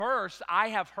verse I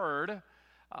have heard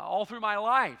all through my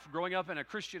life. Growing up in a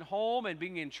Christian home and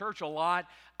being in church a lot,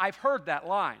 I've heard that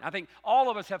line. I think all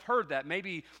of us have heard that.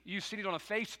 Maybe you've seen it on a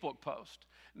Facebook post.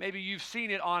 Maybe you've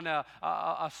seen it on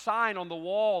a sign on the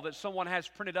wall that someone has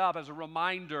printed up as a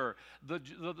reminder.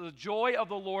 The joy of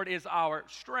the Lord is our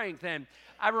strength. And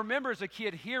I remember as a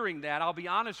kid hearing that. I'll be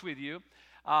honest with you.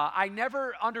 I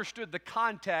never understood the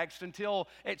context until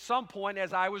at some point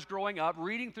as I was growing up,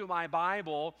 reading through my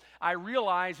Bible, I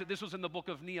realized that this was in the book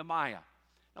of Nehemiah.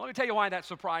 Now let me tell you why that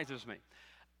surprises me.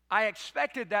 I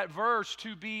expected that verse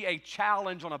to be a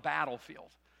challenge on a battlefield.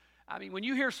 I mean, when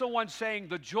you hear someone saying,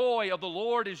 the joy of the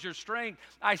Lord is your strength,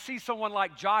 I see someone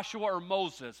like Joshua or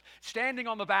Moses standing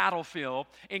on the battlefield,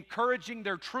 encouraging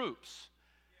their troops.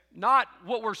 Not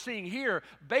what we're seeing here.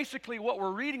 Basically, what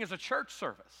we're reading is a church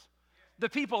service. The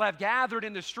people have gathered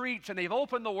in the streets and they've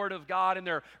opened the Word of God and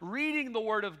they're reading the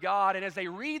Word of God. And as they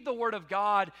read the Word of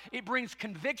God, it brings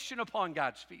conviction upon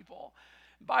God's people.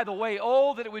 By the way,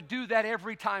 oh, that it would do that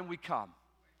every time we come.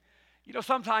 You know,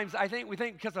 sometimes we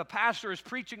think because a pastor is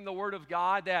preaching the Word of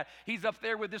God that he's up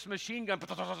there with this machine gun.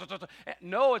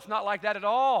 No, it's not like that at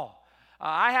all.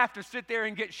 I have to sit there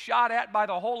and get shot at by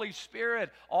the Holy Spirit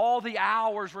all the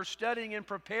hours we're studying and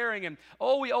preparing. And,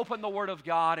 we open the Word of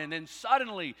God, and then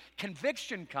suddenly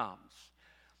conviction comes.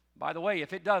 By the way,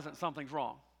 if it doesn't, something's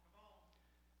wrong.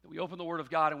 We open the Word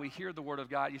of God and we hear the Word of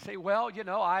God. You say, well,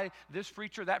 this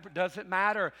preacher, that doesn't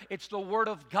matter. It's the Word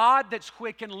of God that's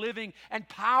quick and living and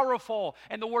powerful,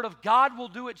 and the Word of God will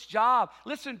do its job.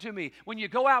 Listen to me. When you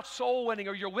go out soul winning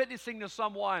or you're witnessing to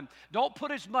someone, don't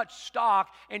put as much stock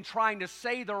in trying to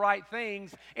say the right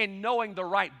things and knowing the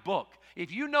right book.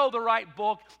 If you know the right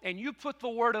book and you put the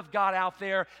Word of God out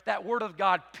there, that Word of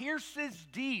God pierces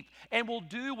deep and will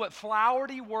do what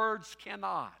flowery words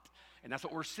cannot. And that's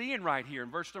what we're seeing right here in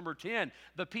verse number 10.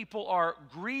 The people are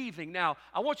grieving. Now,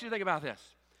 I want you to think about this.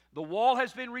 The wall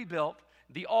has been rebuilt,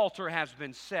 the altar has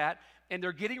been set, and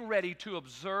they're getting ready to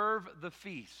observe the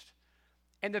feast.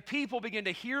 And the people begin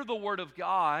to hear the Word of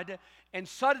God, and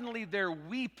suddenly they're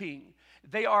weeping.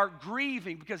 They are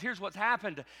grieving because here's what's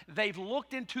happened. They've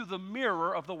looked into the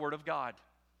mirror of the Word of God,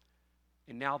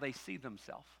 and now they see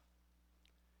themselves.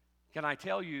 Can I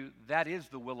tell you, that is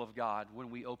the will of God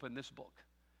when we open this book.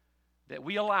 That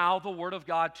we allow the Word of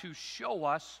God to show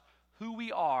us who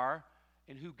we are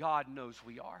and who God knows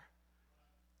we are.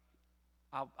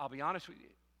 I'll be honest with you,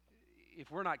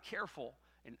 if we're not careful,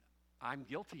 and I'm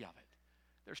guilty of it,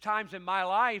 there's times in my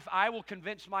life I will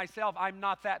convince myself I'm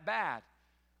not that bad.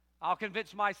 I'll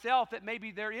convince myself that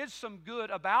maybe there is some good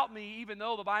about me, even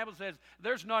though the Bible says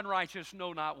there's none righteous,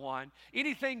 no, not one.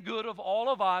 Anything good of all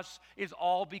of us is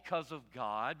all because of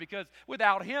God, because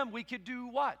without Him we could do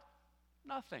what?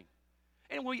 Nothing.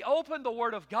 And when we open the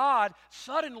Word of God,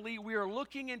 suddenly we are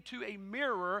looking into a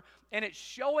mirror and it's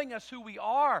showing us who we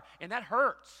are, and that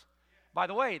hurts. By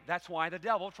the way, that's why the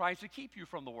devil tries to keep you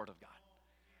from the Word of God.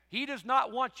 He does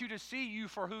not want you to see you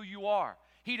for who you are.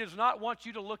 He does not want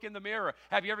you to look in the mirror.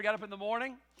 Have you ever got up in the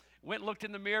morning, went and looked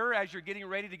in the mirror as you're getting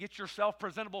ready to get yourself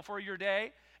presentable for your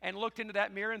day, and looked into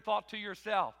that mirror and thought to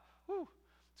yourself, whew,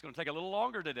 it's going to take a little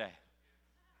longer today.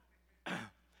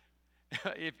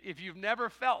 If you've never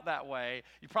felt that way,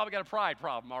 you probably got a pride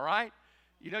problem, all right?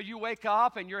 You know, you wake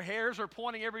up and your hairs are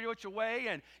pointing every which way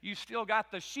and you still got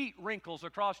the sheet wrinkles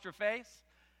across your face.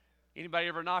 Anybody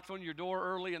ever knocked on your door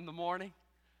early in the morning?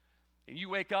 And you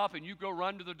wake up and you go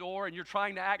run to the door and you're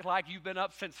trying to act like you've been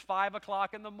up since 5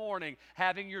 o'clock in the morning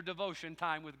having your devotion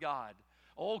time with God.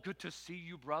 Oh, good to see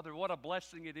you, brother. What a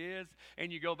blessing it is.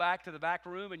 And you go back to the back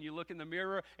room and you look in the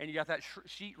mirror and you got that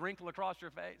sheet wrinkle across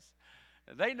your face.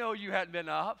 They know you hadn't been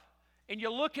up. And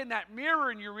you look in that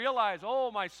mirror and you realize,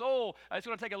 oh, my soul, it's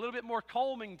going to take a little bit more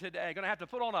combing today. Going to have to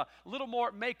put on a little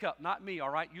more makeup. Not me,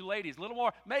 all right? You ladies, a little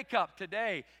more makeup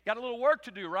today. Got a little work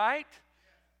to do, right?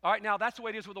 All right, now that's the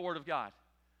way it is with the Word of God.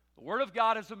 The Word of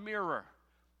God is a mirror.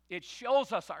 It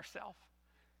shows us ourselves.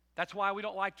 That's why we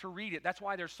don't like to read it. That's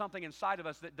why there's something inside of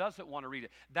us that doesn't want to read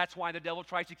it. That's why the devil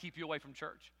tries to keep you away from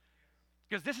church.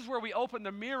 Because this is where we open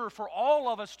the mirror for all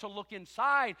of us to look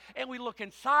inside. And we look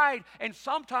inside, and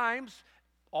sometimes,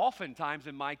 oftentimes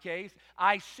in my case,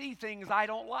 I see things I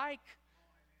don't like.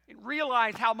 And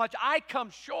realize how much I come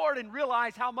short, and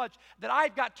realize how much that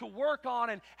I've got to work on,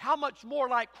 and how much more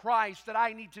like Christ that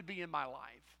I need to be in my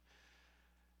life.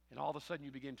 And all of a sudden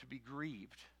you begin to be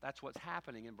grieved. That's what's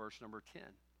happening in verse number 10.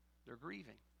 They're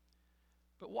grieving.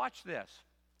 But watch this.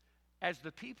 As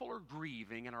the people are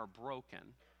grieving and are broken,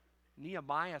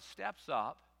 Nehemiah steps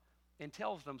up and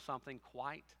tells them something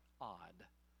quite odd.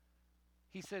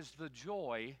 He says, the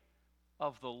joy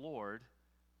of the Lord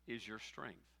is your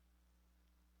strength.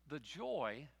 the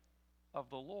joy of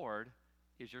the Lord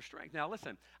is your strength. Now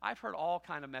listen, I've heard all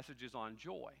kind of messages on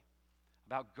joy,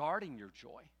 about guarding your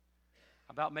joy,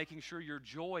 about making sure your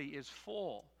joy is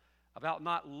full, about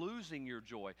not losing your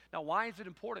joy. Now, why is it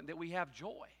important that we have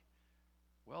joy?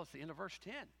 Well, it's the end of verse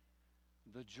 10.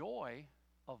 The joy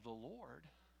of the Lord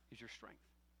is your strength.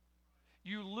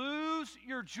 You lose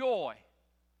your joy,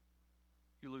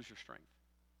 you lose your strength.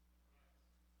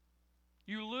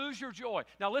 You lose your joy.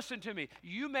 Now listen to me.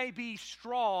 You may be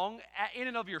strong in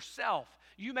and of yourself.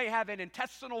 You may have an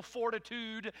intestinal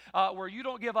fortitude where you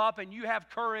don't give up and you have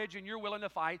courage and you're willing to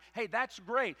fight. Hey, that's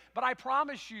great. But I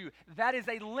promise you, that is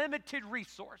a limited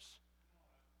resource.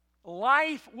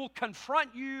 Life will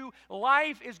confront you.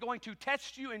 Life is going to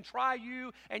test you and try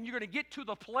you, and you're going to get to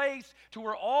the place to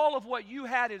where all of what you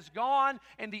had is gone,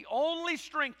 and the only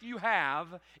strength you have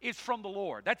is from the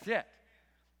Lord. That's it.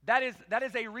 That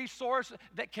is a resource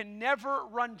that can never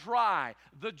run dry.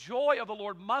 The joy of the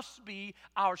Lord must be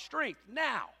our strength.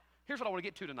 Now, here's what I want to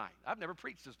get to tonight. I've never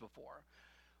preached this before.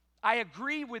 I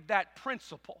agree with that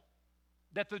principle,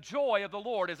 that the joy of the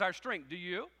Lord is our strength. Do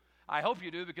you? I hope you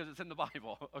do, because it's in the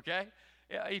Bible, okay?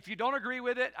 If you don't agree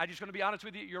with it, I'm just going to be honest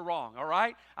with you, you're wrong, all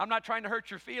right? I'm not trying to hurt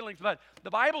your feelings, but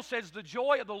the Bible says the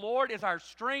joy of the Lord is our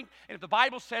strength, and if the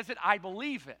Bible says it, I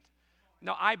believe it.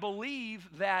 Now, I believe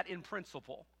that in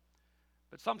principle,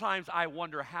 but sometimes I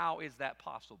wonder, how is that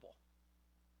possible?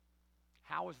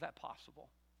 How is that possible?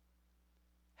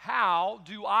 How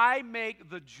do I make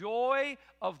the joy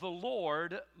of the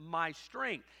Lord my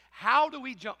strength? How do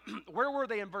we jump? Where were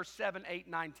they in verse 7, 8,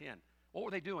 9, 10? What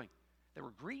were they doing? They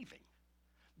were grieving.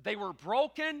 They were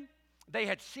broken. They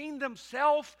had seen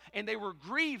themselves, and they were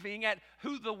grieving at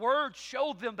who the Word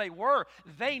showed them they were.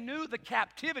 They knew the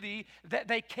captivity that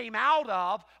they came out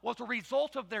of was a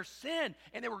result of their sin,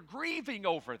 and they were grieving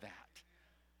over that.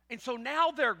 And so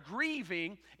now they're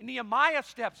grieving, and Nehemiah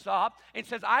steps up and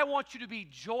says, I want you to be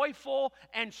joyful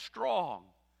and strong.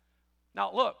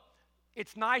 Now, look,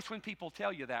 it's nice when people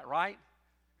tell you that, right?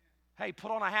 Hey,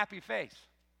 put on a happy face.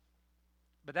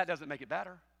 But that doesn't make it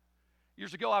better.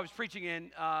 Years ago, I was preaching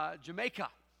in Jamaica,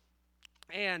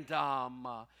 and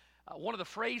one of the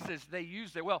phrases they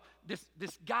used there, well, this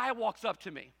guy walks up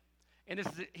to me, and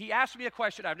he asked me a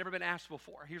question I've never been asked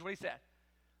before. Here's what he said.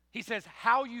 He says,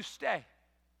 how you stay?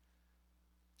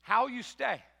 How you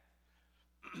stay?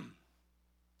 I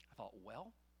thought,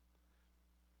 well,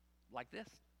 like this.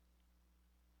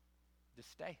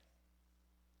 Just stay.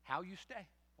 How you stay?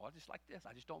 Well, just like this.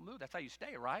 I just don't move. That's how you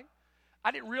stay, right?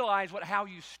 I didn't realize what how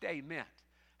you stay meant.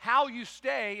 How you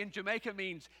stay in Jamaica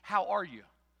means, how are you?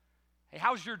 Hey,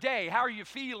 how's your day? How are you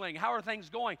feeling? How are things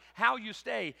going? How you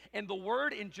stay. And the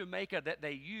word in Jamaica that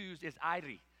they use is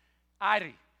Iri.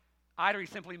 Iri. Iri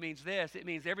simply means this. It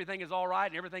means everything is all right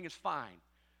and everything is fine.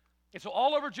 And so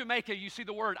all over Jamaica, you see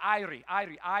the word Iri,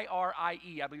 Iri,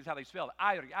 I-R-I-E, I believe is how they spell it.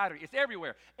 Iri, Iri. It's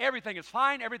everywhere. Everything is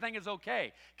fine. Everything is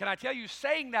okay. Can I tell you,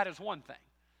 saying that is one thing,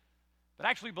 but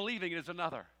actually believing it is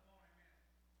another.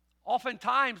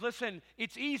 Oftentimes, listen,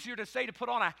 it's easier to say to put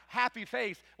on a happy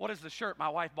face. What is the shirt my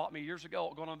wife bought me years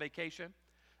ago going on vacation?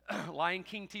 Lion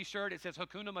King t-shirt. It says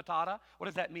Hakuna Matata. What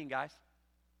does that mean, guys?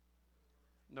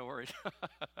 No worries.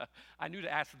 I knew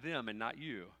to ask them and not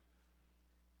you.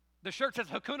 The shirt says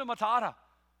Hakuna Matata.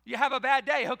 You have a bad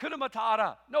day, Hakuna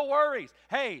Matata. No worries.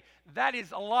 Hey, that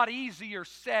is a lot easier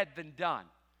said than done.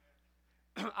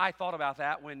 I thought about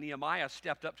that when Nehemiah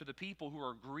stepped up to the people who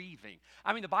are grieving.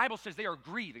 I mean, the Bible says they are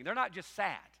grieving. They're not just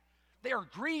sad. They are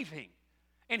grieving.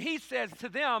 And he says to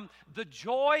them, the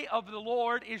joy of the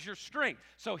Lord is your strength.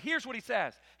 So here's what he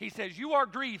says. He says, you are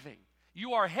grieving.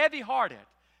 You are heavy-hearted.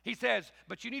 He says,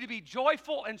 but you need to be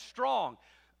joyful and strong.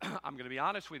 I'm going to be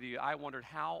honest with you. I wondered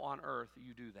how on earth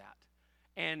you do that.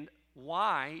 And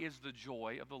why is the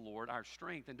joy of the Lord our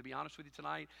strength? And to be honest with you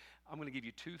tonight, I'm going to give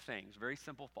you two things. Very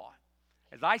simple thought.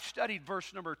 As I studied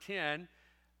verse number 10,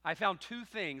 I found two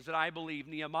things that I believe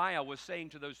Nehemiah was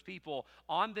saying to those people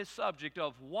on this subject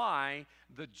of why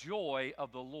the joy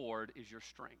of the Lord is your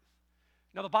strength.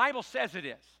 Now, the Bible says it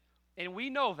is, and we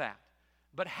know that.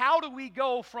 But how do we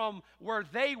go from where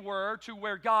they were to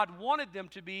where God wanted them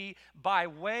to be by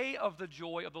way of the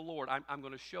joy of the Lord? I'm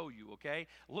going to show you, okay?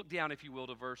 Look down, if you will,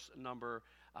 to verse number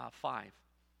 5.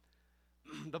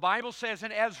 The Bible says,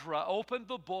 and Ezra opened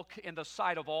the book in the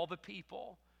sight of all the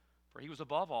people, for he was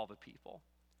above all the people.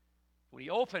 When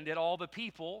he opened it, all the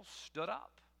people stood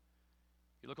up.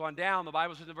 You look on down, the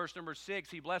Bible says in verse number 6,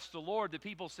 he blessed the Lord. The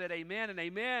people said amen and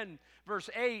amen. Verse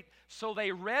 8, so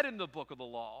they read in the book of the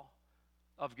law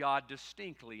of God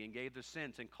distinctly and gave the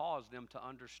sense and caused them to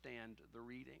understand the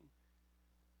reading.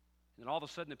 And then all of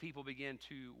a sudden the people began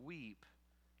to weep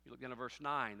You look down at verse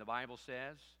 9, the Bible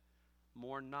says,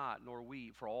 mourn not nor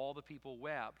weep, for all the people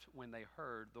wept when they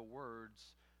heard the words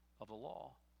of the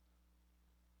law.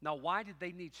 Now, why did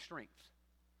they need strength?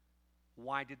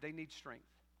 Why did they need strength?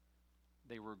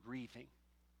 They were grieving.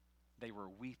 They were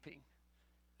weeping.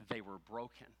 They were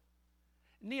broken.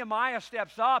 Nehemiah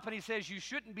steps up and he says, you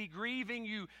shouldn't be grieving.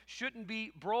 You shouldn't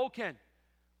be broken.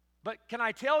 But can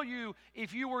I tell you,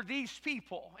 if you were these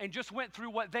people and just went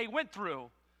through what they went through,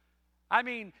 I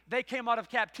mean, they came out of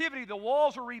captivity, the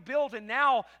walls were rebuilt, and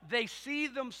now they see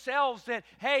themselves that,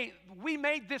 hey, we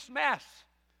made this mess.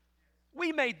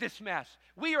 We made this mess.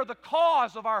 We are the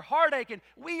cause of our heartache, and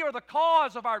we are the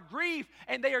cause of our grief,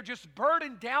 and they are just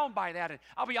burdened down by that. And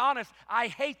I'll be honest, I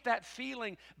hate that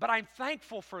feeling, but I'm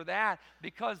thankful for that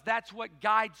because that's what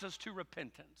guides us to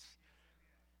repentance.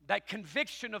 That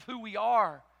conviction of who we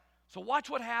are. So watch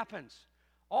what happens.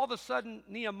 All of a sudden,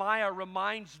 Nehemiah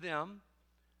reminds them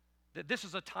that this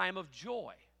is a time of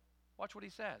joy. Watch what he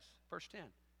says, verse 10.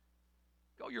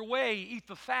 Go your way, eat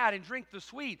the fat and drink the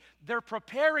sweet. They're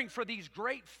preparing for these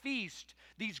great feasts,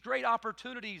 these great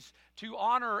opportunities to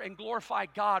honor and glorify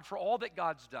God for all that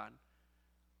God's done.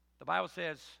 The Bible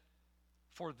says,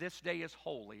 for this day is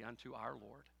holy unto our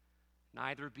Lord.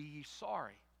 Neither be ye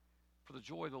sorry, for the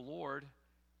joy of the Lord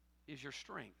is your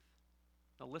strength.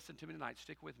 Now listen to me tonight,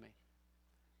 stick with me.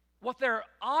 What they're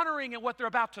honoring and what they're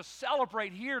about to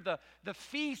celebrate here, the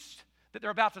feast that they're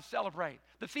about to celebrate,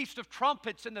 the Feast of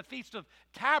Trumpets and the Feast of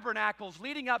Tabernacles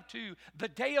leading up to the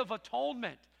Day of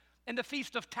Atonement and the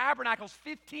Feast of Tabernacles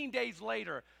 15 days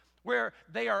later, where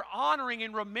they are honoring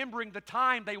and remembering the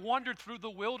time they wandered through the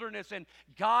wilderness and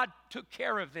God took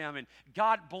care of them and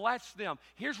God blessed them.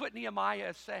 Here's what Nehemiah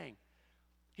is saying.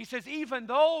 He says, even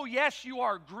though, yes, you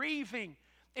are grieving,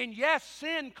 and yes,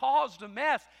 sin caused a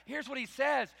mess. Here's what he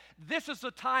says. This is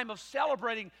a time of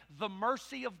celebrating the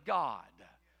mercy of God.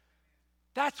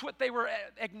 That's what they were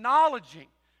acknowledging.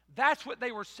 That's what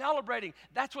they were celebrating.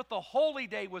 That's what the Holy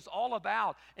Day was all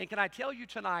about. And can I tell you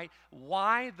tonight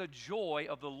why the joy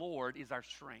of the Lord is our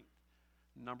strength?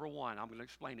 Number one, I'm going to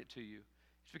explain it to you.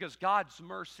 It's because God's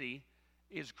mercy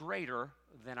is greater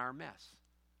than our mess.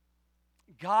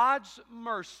 God's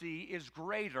mercy is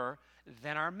greater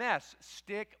than our mess.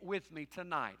 Stick with me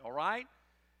tonight, all right?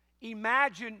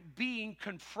 Imagine being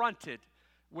confronted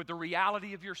with the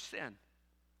reality of your sin.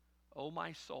 Oh,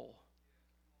 my soul.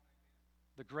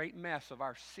 The great mess of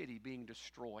our city being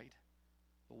destroyed.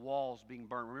 The walls being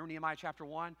burned. Remember Nehemiah chapter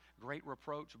 1? Great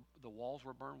reproach. The walls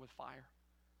were burned with fire.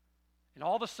 And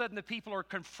all of a sudden the people are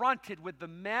confronted with the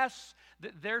mess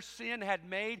that their sin had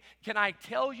made. Can I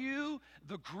tell you,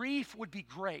 the grief would be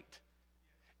great.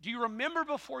 Do you remember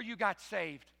before you got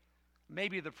saved,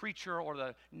 maybe the preacher or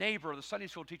the neighbor or the Sunday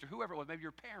school teacher, whoever it was, maybe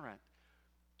your parent,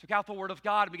 took out the Word of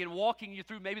God and began walking you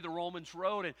through maybe the Romans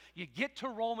road, and you get to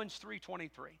Romans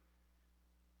 3:23,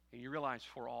 and you realize,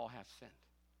 for all have sinned.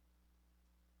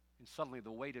 And suddenly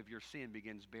the weight of your sin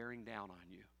begins bearing down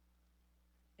on you.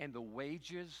 And the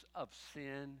wages of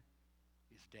sin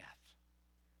is death.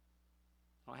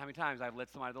 I don't know how many times I've led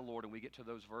somebody to the Lord and we get to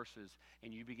those verses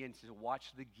and you begin to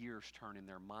watch the gears turn in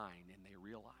their mind and they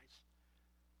realize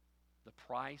the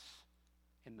price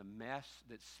and the mess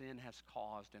that sin has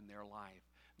caused in their life.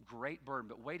 Great burden,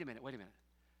 but wait a minute.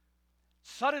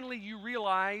 Suddenly you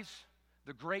realize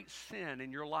the great sin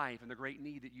in your life and the great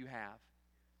need that you have.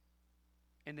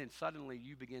 And then suddenly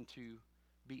you begin to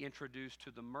be introduced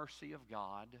to the mercy of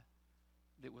God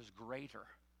that was greater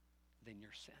than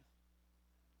your sin.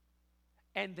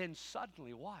 And then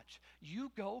suddenly, watch,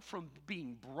 you go from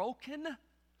being broken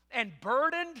and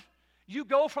burdened, you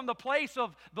go from the place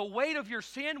of the weight of your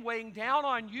sin weighing down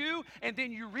on you, and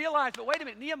then you realize, but wait a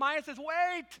minute, Nehemiah says,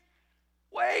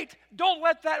 wait, don't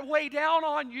let that weigh down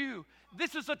on you.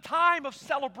 This is a time of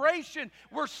celebration.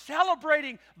 We're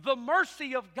celebrating the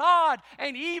mercy of God.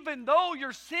 And even though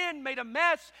your sin made a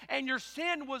mess and your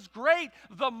sin was great,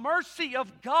 the mercy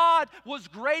of God was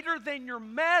greater than your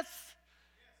mess.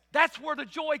 That's where the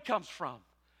joy comes from.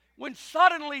 When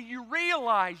suddenly you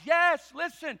realize, yes,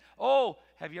 listen, oh,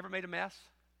 have you ever made a mess?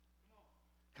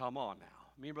 Come on now.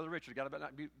 Me and Brother Richard got to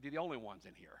not be the only ones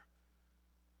in here.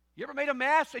 You ever made a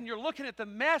mess and you're looking at the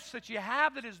mess that you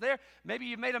have that is there? Maybe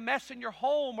you made a mess in your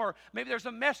home, or maybe there's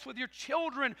a mess with your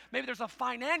children. Maybe there's a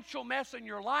financial mess in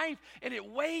your life and it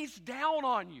weighs down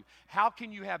on you. How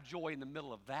can you have joy in the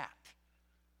middle of that?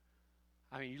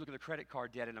 I mean, you look at the credit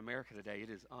card debt in America today, it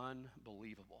is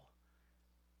unbelievable.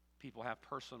 People have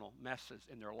personal messes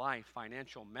in their life,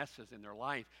 financial messes in their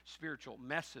life, spiritual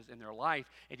messes in their life.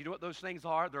 And you know what those things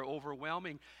are? They're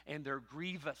overwhelming and they're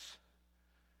grievous.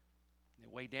 They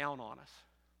weigh down on us.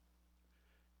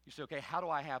 You say, okay, how do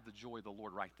I have the joy of the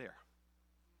Lord right there?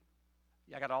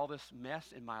 Yeah, I got all this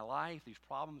mess in my life, these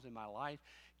problems in my life.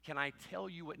 Can I tell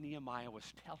you what Nehemiah was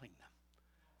telling them?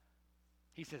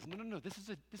 He says, no, this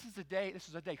is a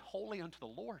day holy unto the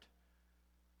Lord.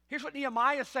 Here's what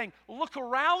Nehemiah is saying. Look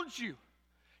around you.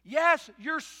 Yes,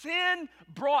 your sin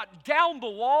brought down the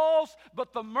walls,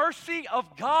 but the mercy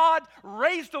of God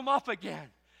raised them up again.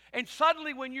 And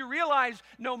suddenly when you realize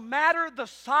no matter the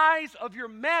size of your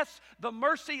mess, the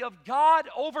mercy of God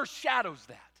overshadows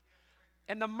that.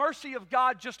 And the mercy of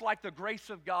God, just like the grace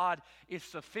of God, is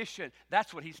sufficient.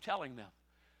 That's what he's telling them.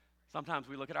 Sometimes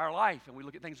we look at our life and we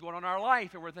look at things going on in our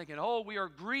life and we're thinking, oh, we are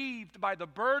grieved by the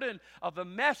burden of the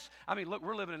mess. I mean, look,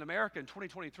 we're living in America in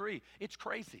 2023. It's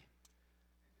crazy.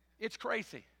 It's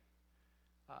crazy.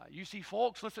 You see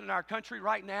folks listening in our country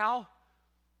right now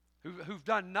who've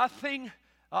done nothing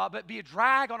but be a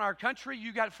drag on our country.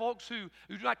 You got folks who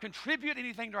do not contribute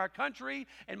anything to our country.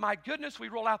 And my goodness, we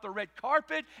roll out the red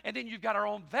carpet. And then you've got our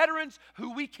own veterans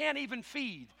who we can't even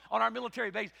feed on our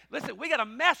military base. Listen, we got a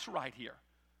mess right here.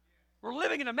 We're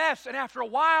living in a mess, and after a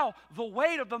while, the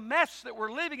weight of the mess that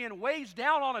we're living in weighs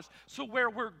down on us, so where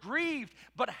we're grieved.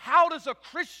 But how does a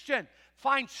Christian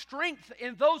find strength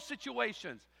in those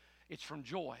situations? It's from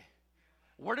joy.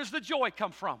 Where does the joy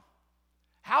come from?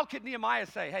 How could Nehemiah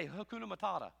say, hey, Hakuna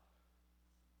Matata?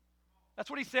 That's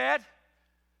what he said.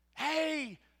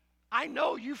 Hey, I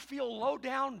know you feel low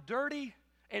down, dirty,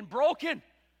 and broken,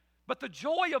 but the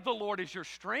joy of the Lord is your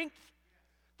strength.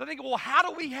 They think, well, how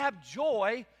do we have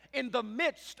joy in the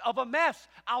midst of a mess?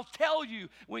 I'll tell you,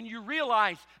 when you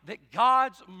realize that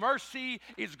God's mercy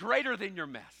is greater than your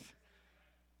mess.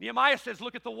 Nehemiah says,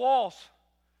 look at the walls.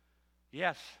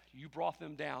 Yes, you brought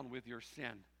them down with your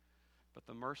sin, but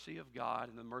the mercy of God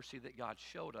and the mercy that God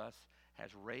showed us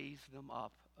has raised them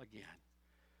up again.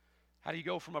 How do you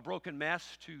go from a broken mess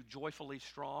to joyfully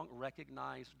strong?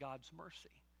 Recognize God's mercy.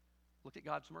 Look at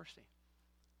God's mercy.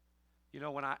 You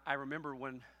know, when I remember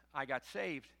when I got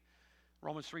saved,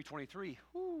 Romans 3:23,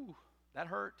 ooh, that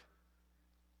hurt.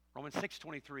 Romans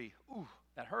 6:23, ooh,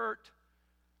 that hurt.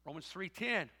 Romans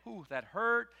 3:10, ooh, that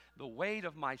hurt. The weight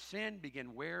of my sin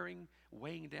began weighing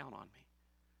down on me.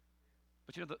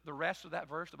 But you know, the rest of that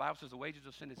verse, the Bible says the wages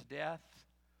of sin is death.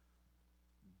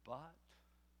 But,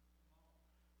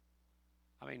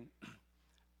 I mean,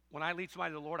 when I lead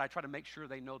somebody to the Lord, I try to make sure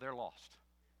they know they're lost.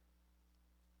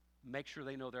 Make sure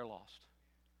they know they're lost.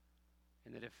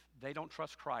 And that if they don't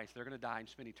trust Christ, they're going to die and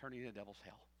spend eternity in the devil's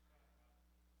hell.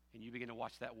 And you begin to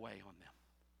watch that weigh on them.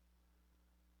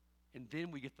 And then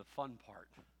we get the fun part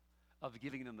of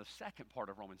giving them the second part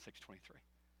of Romans 6:23.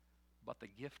 But the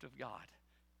gift of God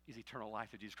is eternal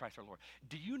life through Jesus Christ our Lord.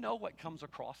 Do you know what comes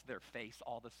across their face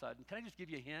all of a sudden? Can I just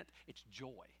give you a hint? It's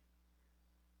joy.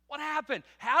 What happened?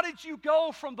 How did you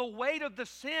go from the weight of the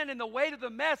sin and the weight of the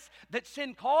mess that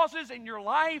sin causes in your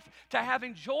life to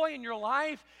having joy in your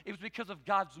life? It was because of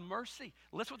God's mercy.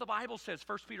 Listen what the Bible says,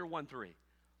 1 Peter 1:3.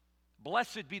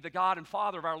 Blessed be the God and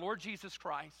Father of our Lord Jesus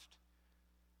Christ.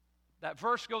 That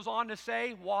verse goes on to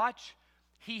say, watch,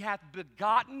 He hath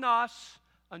begotten us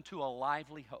unto a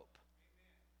lively hope.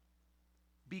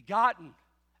 Begotten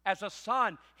as a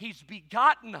son, He's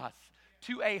begotten us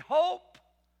to a hope.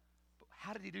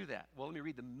 How did He do that? Well, let me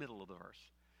read the middle of the verse.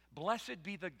 Blessed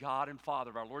be the God and Father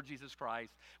of our Lord Jesus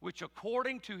Christ, which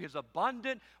according to His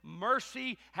abundant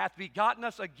mercy hath begotten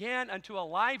us again unto a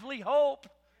lively hope.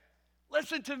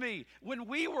 Listen to me. When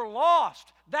we were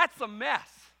lost, that's a mess.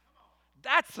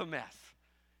 That's a mess.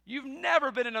 You've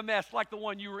never been in a mess like the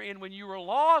one you were in when you were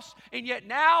lost, and yet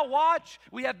now, watch,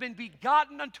 we have been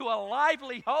begotten unto a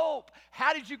lively hope.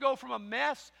 How did you go from a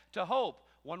mess to hope?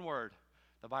 One word.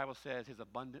 The Bible says His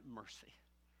abundant mercy.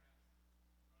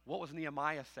 What was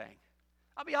Nehemiah saying?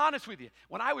 I'll be honest with you.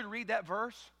 When I would read that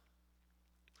verse,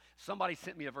 somebody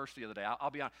sent me a verse the other day.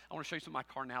 I'll be honest. I want to show you some of my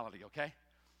carnality, okay?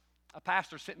 A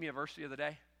pastor sent me a verse the other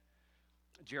day.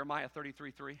 Jeremiah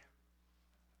 33:3.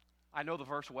 I know the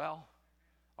verse well.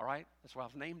 All right? That's what I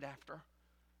was named after.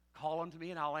 Call unto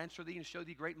me and I'll answer thee and show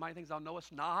thee great and mighty things thou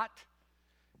knowest not.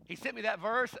 He sent me that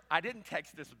verse. I didn't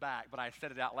text this back, but I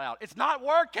said it out loud. It's not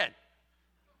working.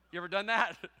 You ever done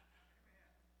that?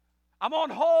 I'm on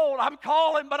hold. I'm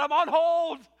calling, but I'm on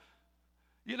hold.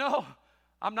 You know,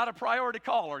 I'm not a priority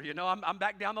caller. You know, I'm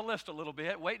back down the list a little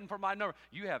bit, waiting for my number.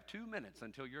 You have 2 minutes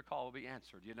until your call will be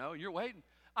answered. You know, you're waiting.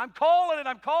 I'm calling and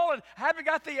I'm calling. I haven't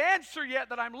got the answer yet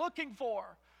that I'm looking for.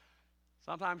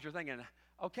 Sometimes you're thinking,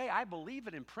 okay, I believe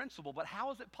it in principle, but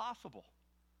how is it possible?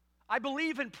 I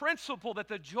believe in principle that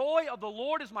the joy of the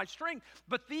Lord is my strength,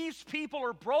 but these people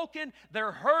are broken,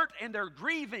 they're hurt, and they're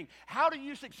grieving. How do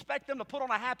you expect them to put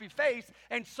on a happy face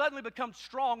and suddenly become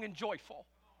strong and joyful?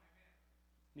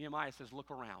 Nehemiah says,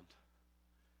 look around.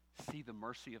 See the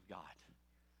mercy of God.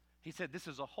 He said, this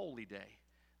is a holy day.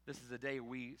 This is a day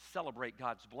we celebrate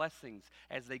God's blessings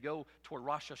as they go toward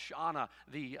Rosh Hashanah,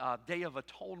 the Day of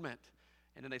Atonement,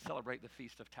 and then they celebrate the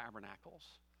Feast of Tabernacles.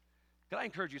 Can I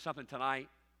encourage you something tonight?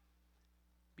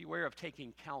 Beware of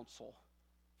taking counsel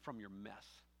from your mess.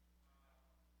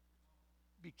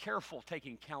 Be careful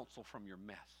taking counsel from your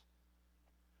mess.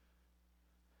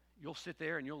 You'll sit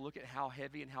there and you'll look at how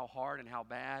heavy and how hard and how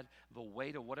bad the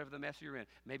weight of whatever the mess you're in.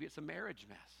 Maybe it's a marriage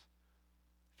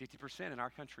mess. 50% in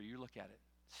our country, you look at it,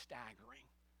 staggering.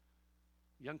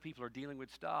 Young people are dealing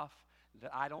with stuff that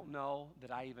I don't know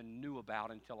that I even knew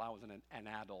about until I was an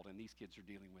adult, and these kids are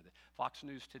dealing with it. Fox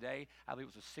News today, I believe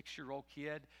it was a 6-year-old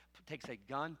kid, takes a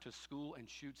gun to school and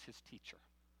shoots his teacher,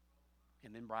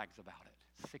 and then brags about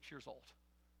it. 6 years old.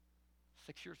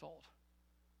 6 years old.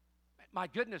 My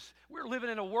goodness, we're living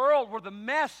in a world where the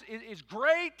mess is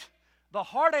great. The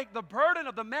heartache, the burden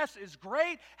of the mess is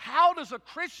great. How does a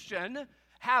Christian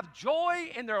have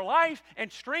joy in their life and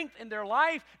strength in their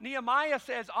life? Nehemiah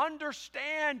says,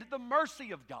 understand the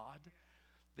mercy of God.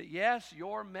 That yes,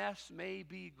 your mess may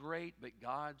be great, but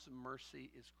God's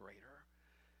mercy is greater.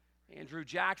 Andrew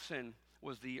Jackson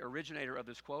was the originator of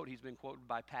this quote. He's been quoted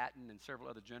by Patton and several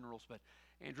other generals, but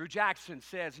Andrew Jackson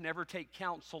says, never take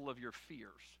counsel of your fears.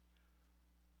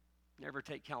 Never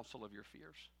take counsel of your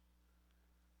fears.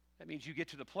 That means you get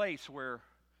to the place where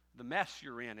the mess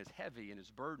you're in is heavy and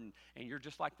is burdened, and you're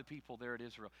just like the people there at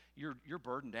Israel. You're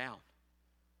burdened down.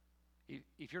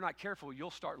 If you're not careful,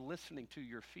 you'll start listening to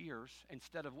your fears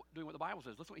instead of doing what the Bible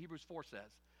says. Listen to what Hebrews 4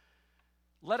 says.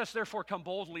 Let us therefore come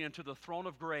boldly into the throne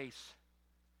of grace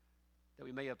that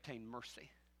we may obtain mercy.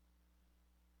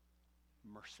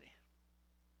 Mercy.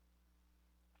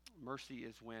 Mercy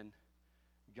is when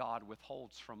God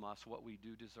withholds from us what we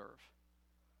do deserve.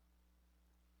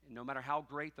 And no matter how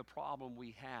great the problem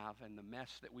we have and the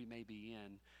mess that we may be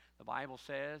in, the Bible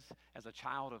says, as a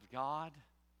child of God,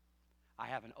 I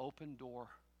have an open door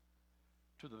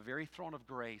to the very throne of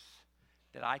grace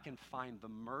that I can find the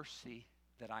mercy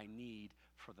that I need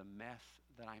for the mess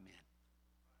that I'm in.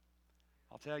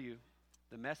 I'll tell you,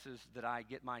 the messes that I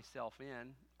get myself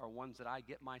in are ones that I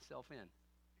get myself in.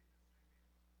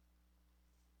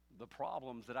 The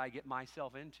problems that I get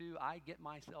myself into, I get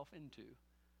myself into.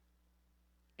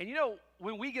 And you know,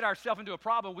 when we get ourselves into a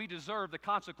problem, we deserve the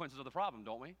consequences of the problem,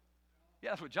 don't we? Yeah,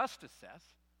 that's what justice says.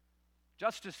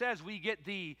 Justice says we get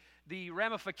the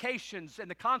ramifications and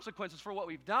the consequences for what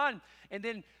we've done. And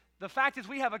then the fact is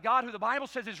we have a God who the Bible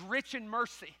says is rich in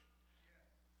mercy.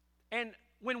 And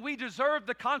when we deserve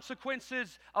the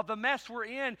consequences of the mess we're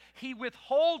in, He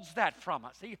withholds that from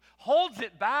us. He holds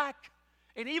it back.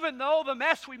 And even though the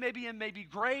mess we may be in may be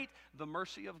great, the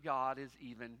mercy of God is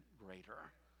even greater.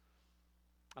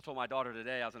 I told my daughter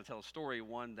today I was going to tell a story,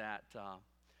 one that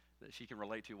she can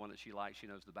relate to, one that she likes. She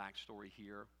knows the backstory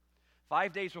here.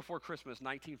 5 days before Christmas,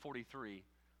 1943,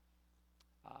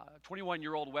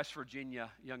 21-year-old West Virginia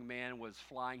young man was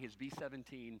flying his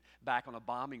B-17 back on a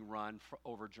bombing run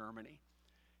over Germany.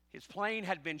 His plane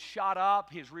had been shot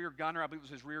up. His rear gunner, I believe it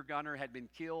was his rear gunner, had been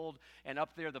killed. And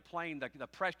up there, the plane, the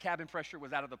cabin pressure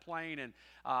was out of the plane, and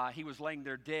he was laying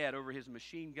there dead over his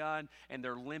machine gun, and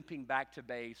they're limping back to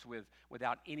base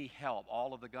without any help.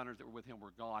 All of the gunners that were with him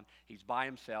were gone. He's by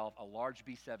himself, a large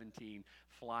B-17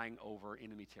 flying over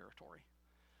enemy territory.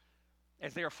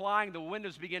 As they are flying, the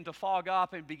windows begin to fog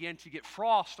up and begin to get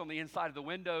frost on the inside of the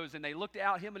windows, and they looked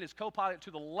out, him and his co-pilot,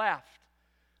 to the left,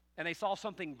 and they saw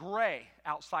something gray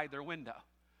outside their window.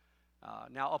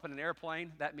 Now, up in an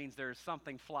airplane, that means there's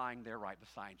something flying there right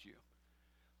beside you.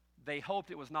 They hoped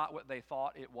it was not what they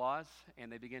thought it was,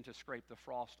 and they began to scrape the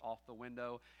frost off the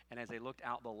window. And as they looked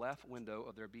out the left window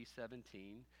of their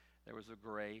B-17, there was a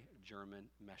gray German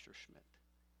Messerschmitt,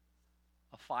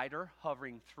 a fighter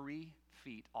hovering 3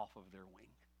 feet off of their wing.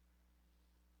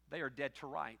 They are dead to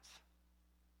rights.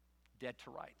 Dead to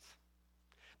rights.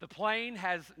 The plane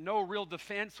has no real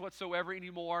defense whatsoever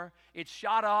anymore. It's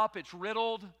shot up, it's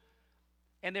riddled,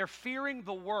 and they're fearing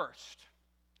the worst.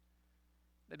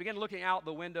 They began looking out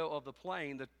the window of the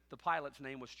plane. The pilot's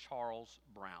name was Charles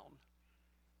Brown.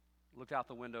 Looked out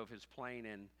the window of his plane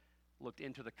and looked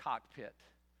into the cockpit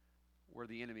where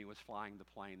the enemy was flying the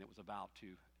plane that was about to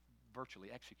virtually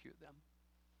execute them.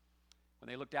 When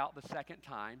they looked out the second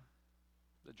time,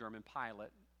 the German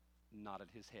pilot nodded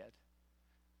his head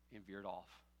and veered off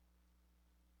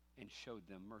and showed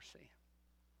them mercy.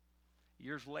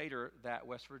 Years later, that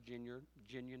West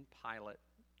Virginian pilot,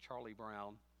 Charlie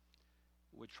Brown,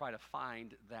 would try to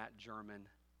find that German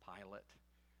pilot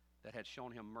that had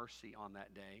shown him mercy on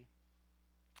that day.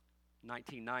 In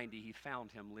 1990, he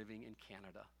found him living in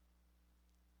Canada,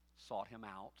 sought him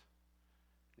out.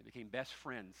 They became best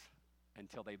friends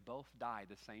until they both died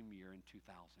the same year in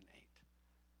 2008.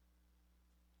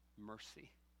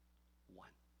 Mercy won.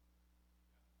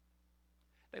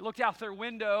 They looked out their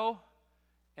window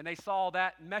and they saw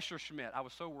that Messerschmitt. I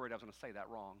was so worried I was going to say that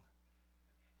wrong.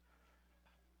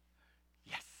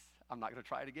 Yes, I'm not going to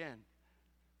try it again.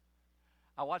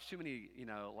 I watched too many,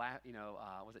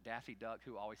 was it Daffy Duck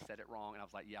who always said it wrong? And I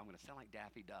was like, yeah, I'm going to sound like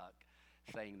Daffy Duck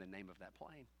saying the name of that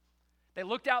plane. They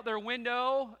looked out their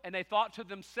window and they thought to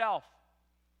themselves,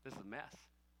 this is a mess.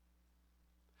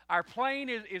 Our plane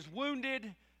is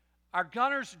wounded. Our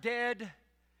gunner's dead.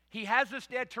 He has us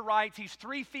dead to rights. He's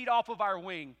 3 feet off of our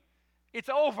wing. It's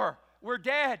over. We're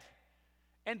dead.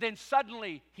 And then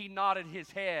suddenly he nodded his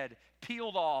head,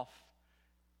 peeled off,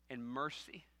 and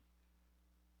mercy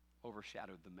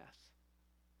overshadowed the mess.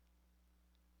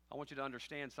 I want you to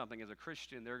understand something. As a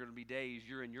Christian, there are going to be days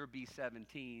you're in your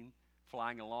B-17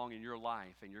 flying along in your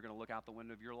life, and you're going to look out the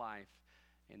window of your life,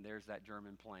 and there's that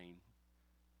German plane.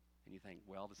 And you think,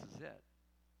 well, this is it.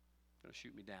 It's going to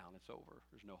shoot me down. It's over.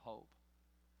 There's no hope.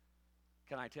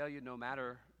 Can I tell you, no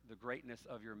matter the greatness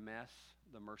of your mess,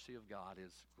 the mercy of God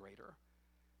is greater.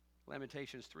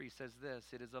 Lamentations 3 says this,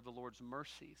 it is of the Lord's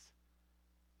mercies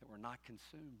that we're not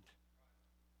consumed.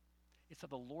 It's of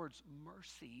the Lord's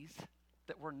mercies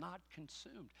that we're not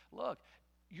consumed. Look,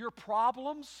 your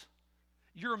problems,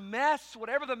 your mess,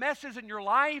 whatever the mess is in your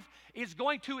life, is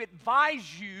going to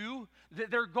advise you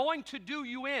that they're going to do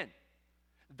you in.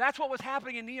 That's what was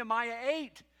happening in Nehemiah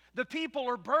 8. The people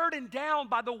are burdened down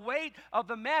by the weight of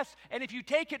the mess. And if you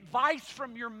take advice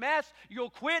from your mess, you'll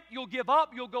quit, you'll give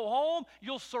up, you'll go home,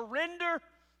 you'll surrender.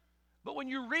 But when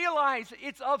you realize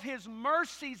it's of his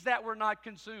mercies that we're not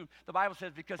consumed, the Bible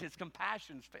says because his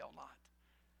compassions fail not.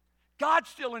 God's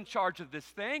still in charge of this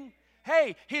thing.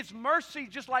 Hey, his mercy,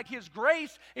 just like his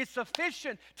grace, is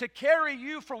sufficient to carry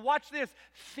you from, watch this,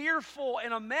 fearful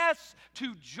and a mess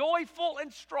to joyful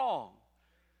and strong.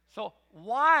 So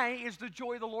why is the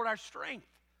joy of the Lord our strength?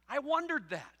 I wondered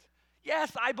that.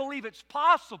 Yes, I believe it's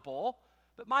possible,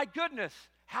 but my goodness,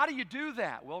 how do you do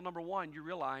that? Well, number one, you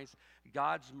realize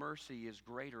God's mercy is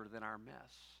greater than our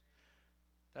mess.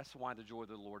 That's why the joy of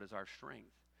the Lord is our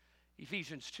strength.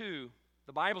 Ephesians 2,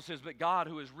 the Bible says, but God,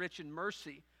 who is rich in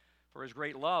mercy, for his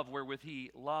great love wherewith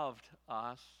he loved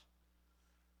us,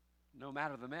 no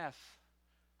matter the mess,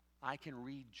 I can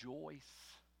rejoice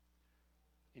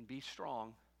and be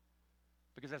strong.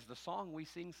 Because as the song we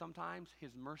sing sometimes,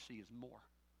 his mercy is more.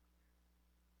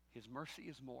 His mercy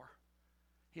is more.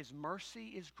 His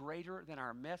mercy is greater than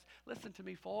our mess. Listen to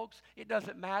me, folks. It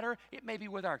doesn't matter. It may be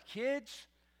with our kids.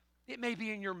 It may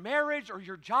be in your marriage or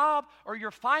your job or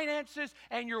your finances,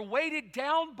 and you're weighted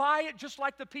down by it just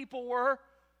like the people were.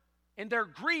 And they're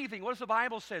grieving. What does the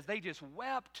Bible say? They just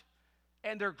wept,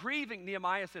 and they're grieving.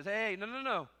 Nehemiah says, hey,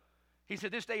 no. He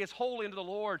said, this day is holy unto the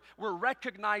Lord. We're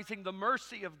recognizing the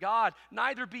mercy of God.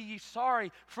 Neither be ye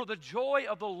sorry, for the joy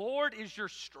of the Lord is your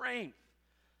strength.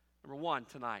 Number one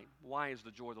tonight, why is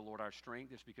the joy of the Lord our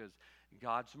strength? It's because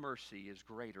God's mercy is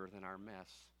greater than our mess.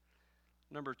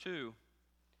 Number two,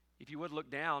 if you would look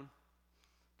down,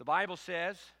 the Bible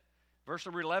says, verse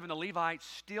number 11, the Levites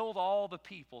stilled all the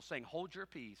people, saying, hold your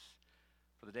peace,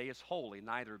 for the day is holy,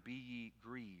 neither be ye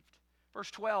grieved. Verse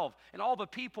 12, and all the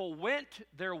people went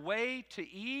their way to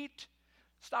eat.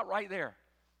 Stop right there.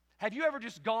 Have you ever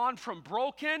just gone from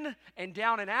broken and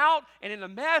down and out and in a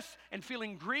mess and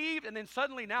feeling grieved, and then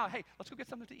suddenly now, hey, let's go get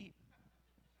something to eat?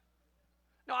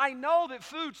 Now, I know that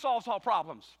food solves all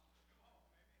problems.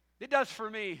 It does for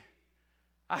me.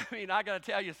 I mean, I got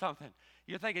to tell you something.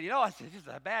 You're thinking, it's just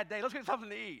a bad day. Let's get something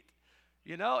to eat.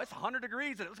 It's 100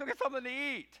 degrees. Let's go get something to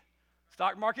eat.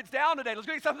 Stock market's down today. Let's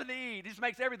go get something to eat. It just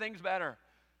makes everything better.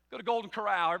 Go to Golden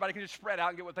Corral. Everybody can just spread out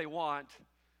and get what they want.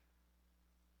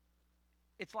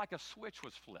 It's like a switch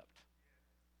was flipped.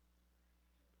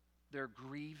 They're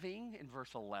grieving in verse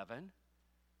 11.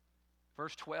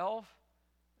 Verse 12,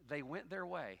 they went their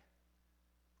way.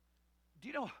 Do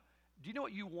you know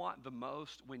what you want the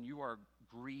most when you are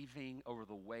grieving over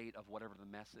the weight of whatever the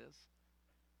mess is?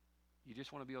 You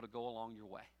just want to be able to go along your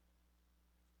way.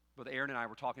 Brother Aaron and I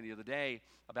were talking the other day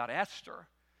about Esther.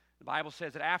 The Bible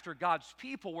says that after God's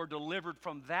people were delivered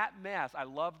from that mess, I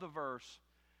love the verse,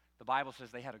 the Bible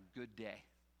says they had a good day.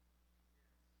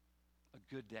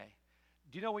 A good day.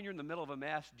 Do you know when you're in the middle of a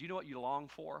mess, do you know what you long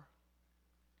for?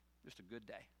 Just a good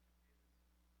day.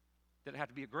 Didn't have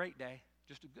to be a great day,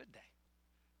 just a good day.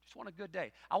 Just want a good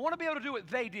day. I want to be able to do what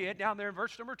they did down there in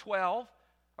verse number 12,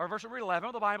 or verse number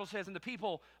 11, the Bible says, and the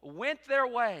people went their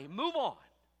way. Move on.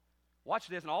 Watch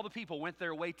this. And all the people went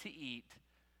their way to eat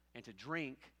and to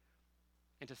drink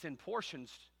and to send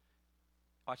portions,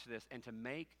 watch this, and to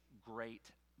make great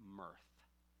mirth.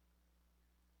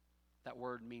 That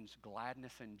word means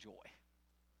gladness and joy.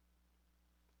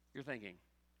 You're thinking,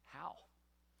 how?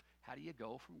 How do you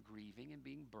go from grieving and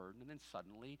being burdened and then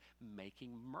suddenly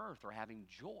making mirth or having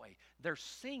joy? They're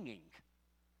singing.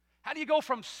 How do you go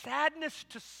from sadness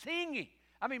to singing?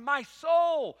 I mean, my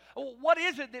soul, what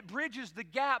is it that bridges the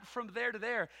gap from there to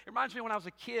there? It reminds me when I was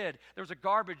a kid, there was a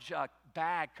garbage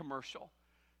bag commercial.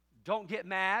 Don't get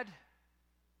mad,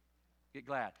 get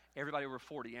glad. Everybody over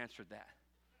 40 answered that.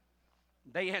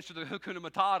 They answered the Hakuna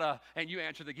Matata, and you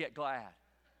answered the get glad.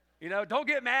 You know, don't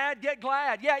get mad, get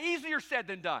glad. Yeah, easier said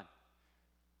than done.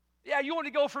 Yeah, you want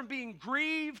to go from being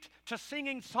grieved to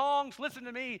singing songs. Listen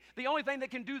to me, the only thing that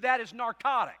can do that is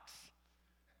narcotics.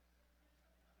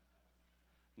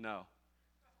 No.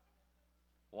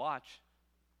 Watch.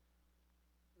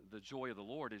 The joy of the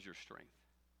Lord is your strength.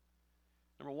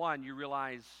 Number one, you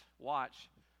realize, watch,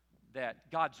 that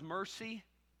God's mercy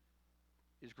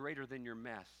is greater than your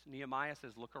mess. Nehemiah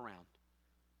says, look around.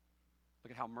 Look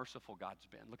at how merciful God's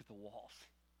been. Look at the walls.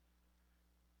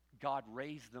 God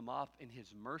raised them up in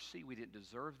his mercy. We didn't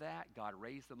deserve that. God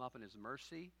raised them up in his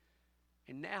mercy.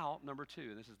 And now, number two,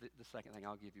 and this is the second thing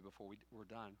I'll give you before we're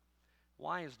done.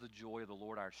 Why is the joy of the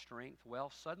Lord our strength?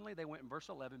 Well, suddenly they went in verse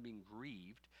 11 being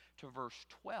grieved to verse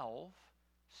 12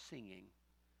 singing.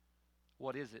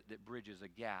 What is it that bridges a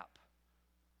gap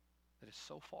that is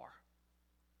so far?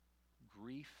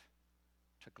 Grief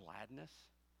to gladness.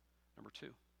 Number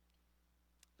two,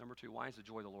 why is the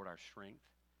joy of the Lord our strength?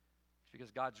 It's because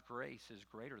God's grace is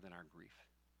greater than our grief.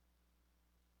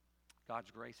 God's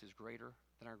grace is greater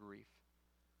than our grief.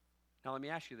 Now let me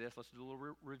ask you this. Let's do a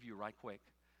little review right quick.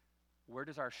 Where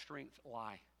does our strength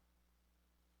lie?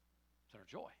 It's in our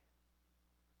joy.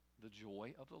 The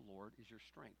joy of the Lord is your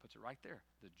strength. Puts it right there.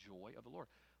 The joy of the Lord.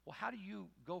 Well, how do you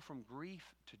go from grief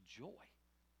to joy?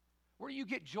 Where do you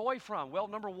get joy from? Well,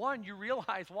 number one, you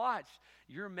realize, watch,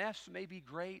 your mess may be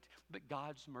great, but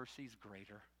God's mercy is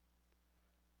greater.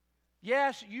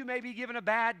 Yes, you may be given a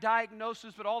bad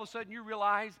diagnosis, but all of a sudden you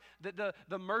realize that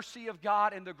the mercy of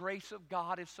God and the grace of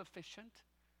God is sufficient.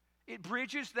 It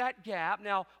bridges that gap.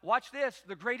 Now, watch this.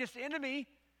 The greatest enemy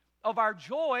of our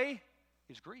joy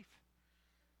is grief.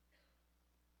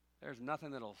 There's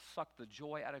nothing that'll suck the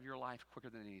joy out of your life quicker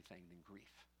than anything than grief.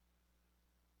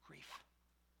 Grief.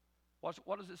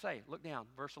 What does it say? Look down,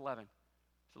 verse 11.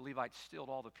 So the Levites stilled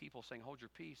all the people, saying, hold your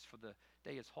peace, for the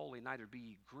day is holy, neither be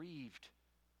ye grieved.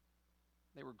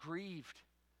 They were grieved.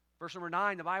 Verse number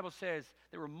 9, the Bible says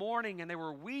they were mourning and they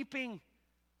were weeping.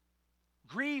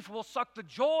 Grief will suck the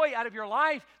joy out of your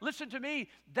life. Listen to me,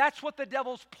 that's what the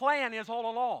devil's plan is all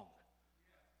along.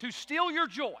 To steal your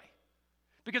joy.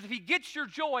 Because if he gets your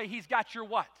joy, he's got your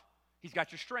what? He's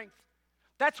got your strength.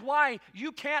 That's why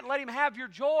you can't let him have your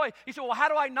joy. He said, well, how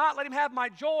do I not let him have my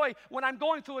joy when I'm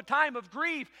going through a time of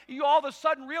grief? You all of a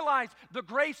sudden realize the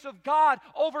grace of God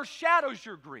overshadows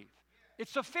your grief.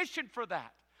 It's sufficient for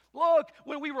that. Look,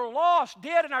 when we were lost,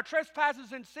 dead in our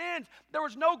trespasses and sins, there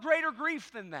was no greater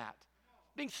grief than that.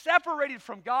 Being separated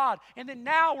from God. And then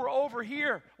now we're over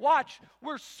here. Watch,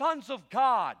 we're sons of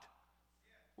God.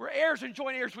 We're heirs and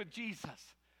joint heirs with Jesus.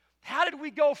 How did we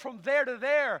go from there to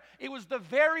there? It was the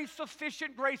very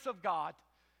sufficient grace of God.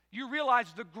 You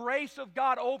realize the grace of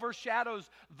God overshadows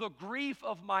the grief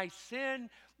of my sin,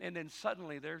 and then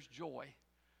suddenly there's joy.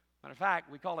 Matter of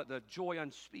fact, we call it the joy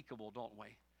unspeakable, don't we?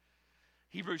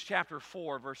 Hebrews chapter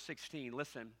 4, verse 16.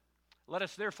 Listen. Let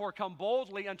us therefore come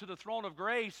boldly unto the throne of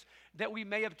grace, that we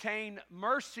may obtain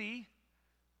mercy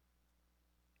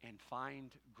and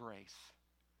find grace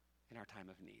in our time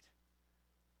of need.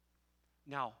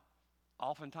 Now,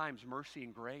 oftentimes mercy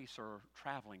and grace are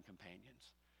traveling companions.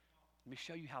 Let me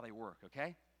show you how they work,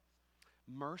 okay?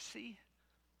 Mercy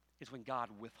is when God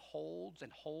withholds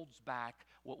and holds back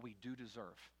what we do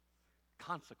deserve.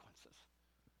 Consequences.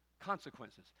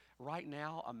 Consequences. Right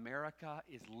now, America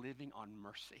is living on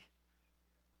mercy.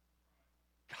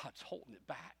 God's holding it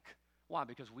back. Why?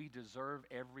 Because we deserve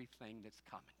everything that's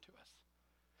coming to us.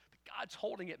 But God's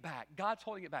holding it back. God's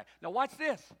holding it back. Now watch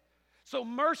this. So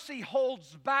mercy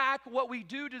holds back what we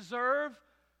do deserve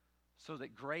so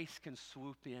that grace can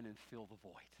swoop in and fill the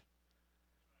void.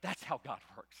 That's how God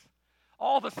works.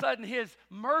 All of a sudden, his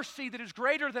mercy that is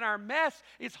greater than our mess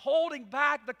is holding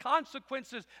back the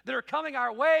consequences that are coming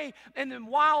our way. And then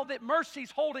while that mercy's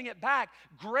holding it back,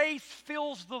 grace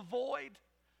fills the void.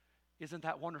 Isn't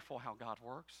that wonderful how God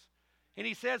works? And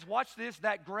he says, watch this,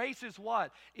 that grace is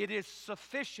what? It is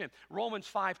sufficient. Romans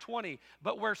 5:20.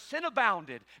 But where sin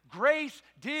abounded, grace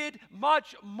did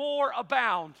much more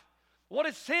abound. What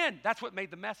is sin? That's what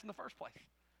made the mess in the first place.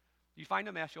 You find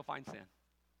a mess, you'll find sin.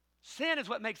 Sin is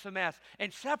what makes the mess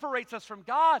and separates us from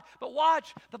God. But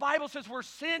watch, the Bible says where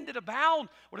sin did abound.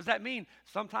 What does that mean?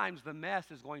 Sometimes the mess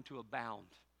is going to abound.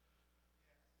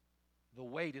 The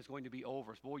weight is going to be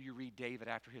over. Boy, you read David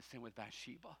after his sin with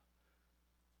Bathsheba.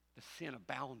 The sin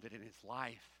abounded in his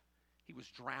life. He was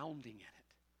drowning in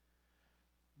it.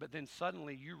 But then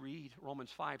suddenly you read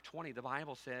Romans 5:20. The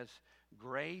Bible says,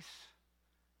 grace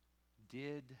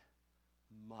did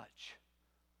much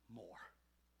more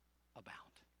abound.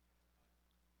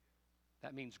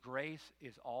 That means grace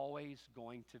is always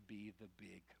going to be the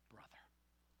big brother.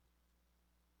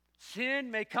 Sin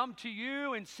may come to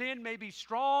you and sin may be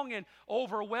strong and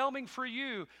overwhelming for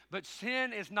you, but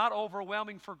sin is not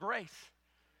overwhelming for grace.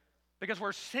 Because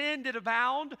where sin did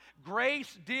abound,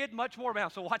 grace did much more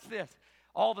abound. So watch this.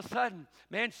 All of a sudden,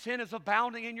 man, sin is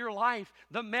abounding in your life.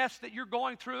 The mess that you're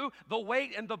going through, the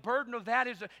weight and the burden of that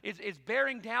is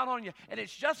bearing down on you. And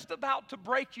it's just about to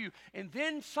break you. And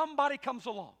then somebody comes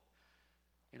along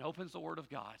and opens the Word of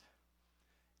God.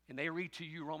 And they read to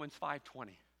you Romans 5:20.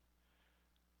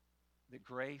 That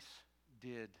grace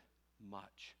did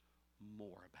much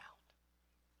more abound.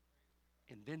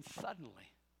 And then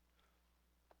suddenly,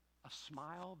 a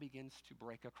smile begins to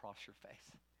break across your face.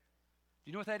 Do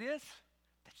you know what that is?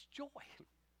 That's joy.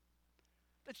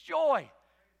 That's joy.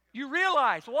 You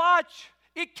realize, watch,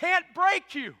 it can't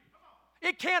break you.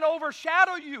 It can't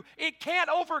overshadow you. It can't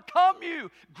overcome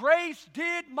you. Grace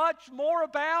did much more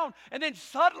abound. And then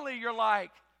suddenly you're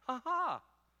like,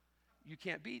 you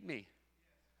can't beat me.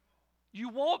 You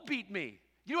won't beat me.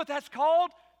 You know what that's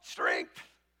called? Strength.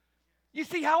 You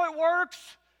see how it works?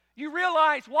 You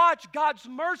realize, watch, God's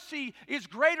mercy is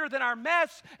greater than our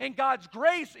mess, and God's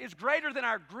grace is greater than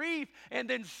our grief, and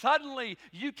then suddenly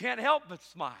you can't help but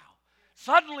smile.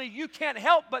 Suddenly you can't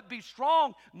help but be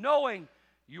strong, knowing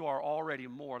you are already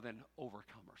more than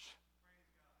overcomers.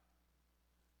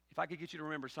 If I could get you to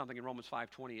remember something in Romans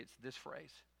 5:20, it's this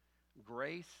phrase: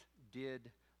 grace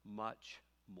did much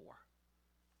more.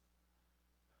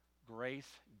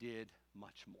 Grace did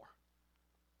much more.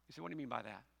 You say, what do you mean by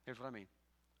that? Here's what I mean.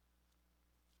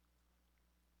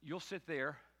 You'll sit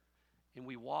there and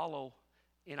we wallow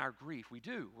in our grief. We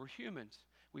do. We're humans.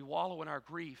 We wallow in our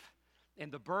grief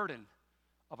and the burden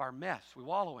of our mess. We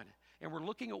wallow in it. And we're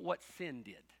looking at what sin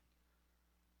did.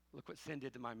 Look what sin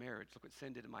did to my marriage. Look what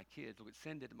sin did to my kids. Look what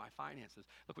sin did to my finances.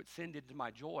 Look what sin did to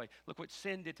my joy. Look what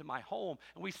sin did to my home.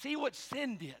 And we see what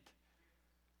sin did.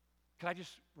 Can I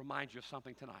just remind you of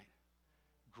something tonight?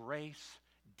 Grace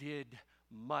did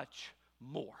much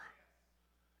more.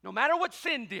 No matter what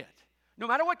sin did, no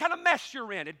matter what kind of mess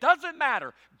you're in, it doesn't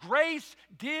matter. Grace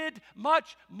did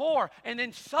much more. And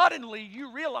then suddenly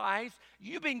you realize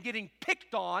you've been getting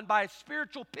picked on by a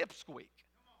spiritual pipsqueak.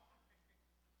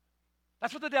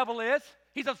 That's what the devil is.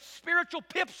 He's a spiritual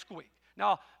pipsqueak.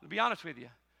 Now, to be honest with you,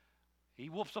 he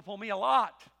whoops up on me a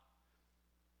lot.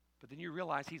 But then you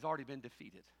realize he's already been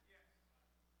defeated.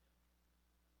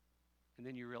 And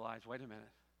then you realize, wait a minute,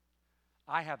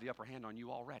 I have the upper hand on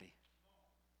you already.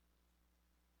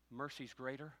 Mercy's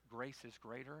greater, grace is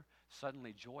greater.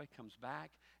 Suddenly joy comes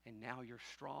back, and now you're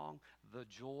strong. The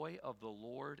joy of the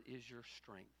Lord is your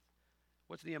strength.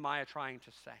 What's Nehemiah trying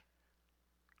to say?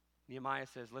 Nehemiah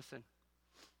says, listen,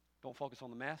 don't focus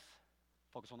on the mess,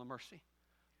 focus on the mercy.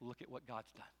 Look at what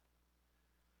God's done.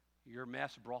 Your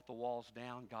mess brought the walls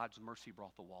down, God's mercy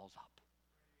brought the walls up.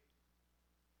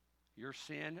 Your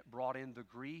sin brought in the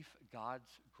grief, God's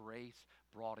grace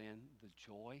brought in the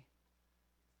joy.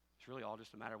 It's really all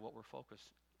just a matter of what we're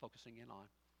focusing in on.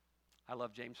 I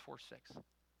love James 4:6. The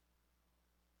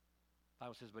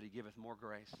Bible says, but he giveth more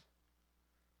grace.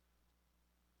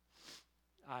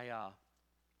 I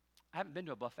haven't been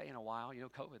to a buffet in a while. You know,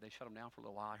 COVID, they shut them down for a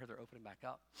little while. I hear they're opening back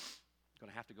up. I'm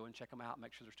going to have to go and check them out,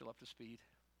 make sure they're still up to speed.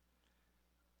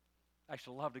 I used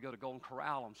to love to go to Golden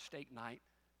Corral on steak night.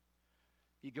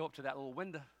 You go up to that little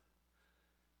window.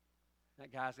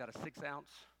 That guy's got a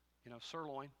 6-ounce,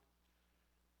 sirloin.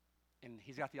 And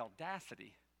he's got the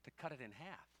audacity to cut it in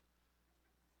half.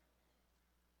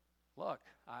 Look,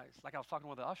 it's like I was talking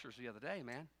with the ushers the other day,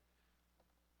 man.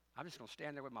 I'm just going to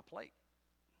stand there with my plate.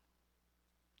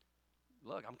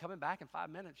 Look, I'm coming back in 5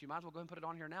 minutes. You might as well go ahead and put it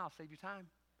on here now. I'll save you time.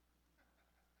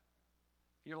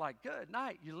 You're like, good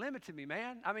night. You limited me,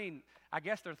 man. I mean, I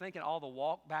guess they're thinking all the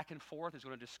walk back and forth is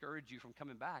going to discourage you from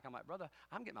coming back. I'm like, brother,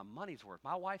 I'm getting my money's worth.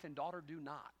 My wife and daughter do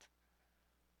not.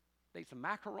 They eat some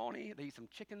macaroni. They eat some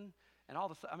chicken And all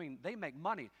of a sudden, I mean, they make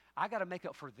money. I got to make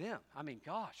up for them. I mean,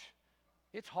 gosh,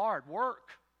 it's hard work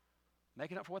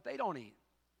making up for what they don't eat.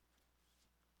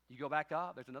 You go back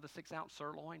up, there's another 6-ounce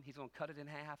sirloin. He's going to cut it in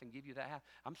half and give you that half.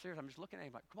 I'm serious. I'm just looking at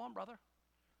him like, come on, brother.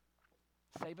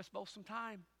 Save us both some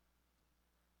time.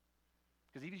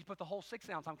 Because even if you put the whole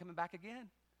 6-ounce, I'm coming back again.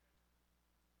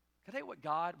 Can I tell you what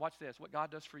God, watch this, what God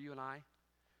does for you and I?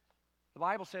 The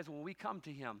Bible says when we come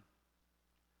to him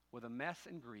with a mess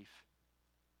and grief,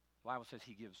 the Bible says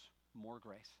he gives more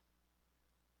grace.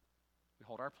 We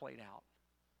hold our plate out.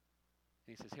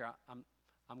 And he says, here, I'm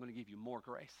going to give you more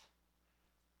grace.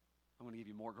 I'm going to give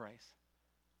you more grace.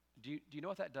 Do you know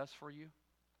what that does for you?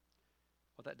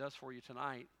 What that does for you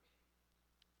tonight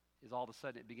is all of a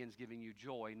sudden it begins giving you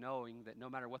joy, knowing that no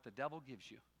matter what the devil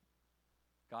gives you,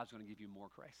 God's going to give you more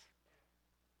grace.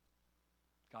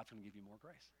 God's going to give you more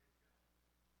grace.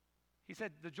 He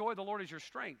said, the joy of the Lord is your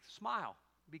strength. Smile.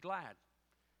 Be glad.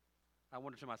 I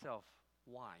wonder to myself,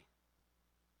 why?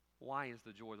 Why is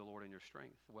the joy of the Lord in your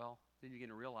strength? Well, then you begin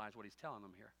to realize what he's telling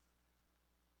them here.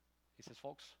 He says,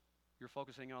 folks, you're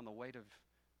focusing on the weight of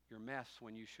your mess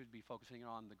when you should be focusing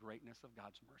on the greatness of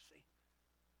God's mercy.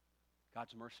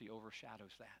 God's mercy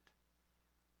overshadows that.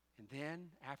 And then,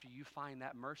 after you find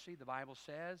that mercy, the Bible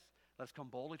says, let's come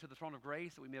boldly to the throne of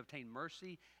grace that we may obtain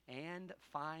mercy and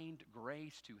find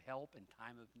grace to help in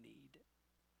time of need.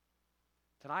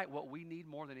 Tonight, what we need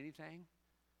more than anything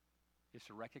is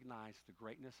to recognize the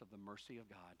greatness of the mercy of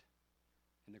God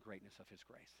and the greatness of his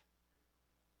grace.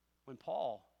 When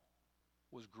Paul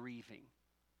was grieving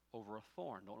over a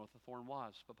thorn, don't know what the thorn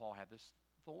was, but Paul had this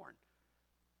thorn.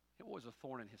 It was a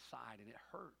thorn in his side, and it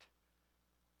hurt.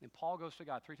 And Paul goes to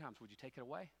God 3 times, would you take it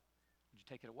away? Would you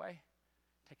take it away?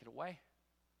 Take it away.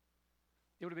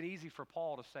 It would have been easy for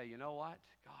Paul to say, you know what?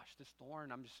 Gosh, this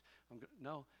thorn,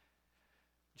 no.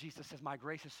 Jesus says, my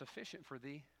grace is sufficient for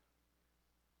thee.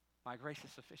 My grace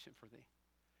is sufficient for thee.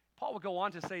 Paul would go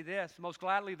on to say this, most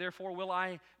gladly, therefore, will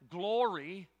I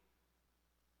glory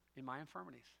in my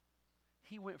infirmities.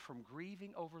 He went from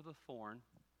grieving over the thorn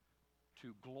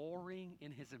to glorying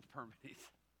in his infirmities.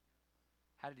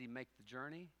 How did he make the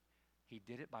journey? He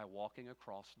did it by walking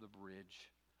across the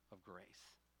bridge of grace.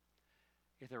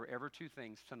 If there were ever 2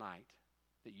 things tonight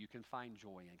that you can find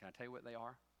joy in, can I tell you what they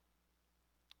are?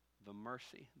 The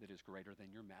mercy that is greater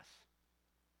than your mess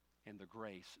and the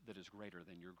grace that is greater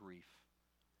than your grief.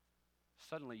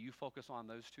 Suddenly you focus on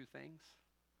those 2 things,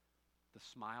 the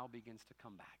smile begins to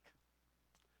come back.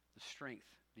 The strength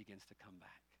begins to come back.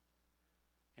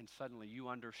 And suddenly you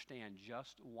understand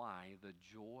just why the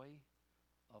joy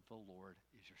of the Lord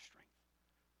is your strength.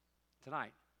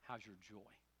 Tonight, how's your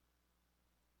joy?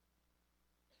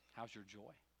 How's your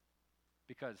joy?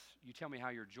 Because you tell me how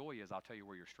your joy is, I'll tell you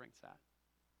where your strength's at.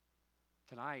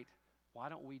 Tonight, why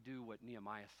don't we do what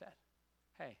Nehemiah said?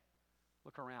 Hey,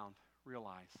 look around,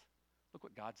 realize, look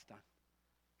what God's done.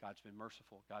 God's been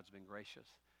merciful. God's been gracious.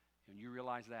 And you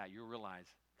realize that, you'll realize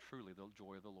truly the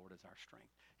joy of the Lord is our strength.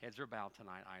 Heads are bowed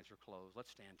tonight, eyes are closed.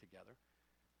 Let's stand together.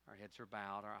 Our heads are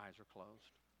bowed, our eyes are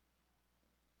closed.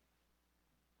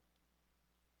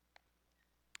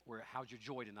 How's your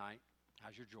joy tonight?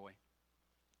 How's your joy?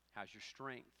 How's your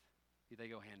strength? They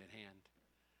go hand in hand.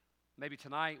 Maybe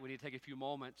tonight we need to take a few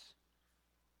moments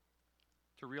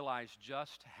to realize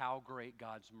just how great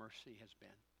God's mercy has been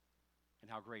and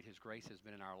how great his grace has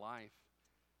been in our life.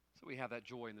 So we have that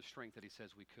joy and the strength that he says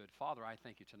we could. Father, I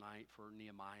thank you tonight for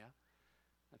Nehemiah.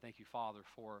 I thank you, Father,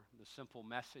 for the simple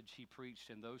message he preached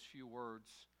in those few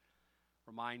words,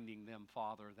 reminding them,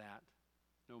 Father, that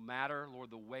no matter,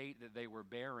 Lord, the weight that they were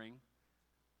bearing,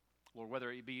 Lord,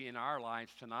 whether it be in our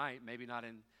lives tonight, maybe not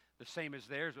in the same as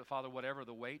theirs, but Father, whatever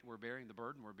the weight we're bearing, the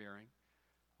burden we're bearing,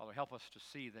 Father, help us to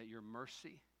see that your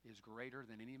mercy is greater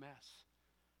than any mess.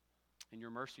 And your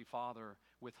mercy, Father,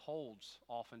 withholds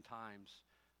oftentimes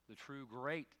the true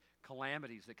great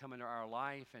calamities that come into our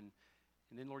life. And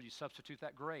then, Lord, you substitute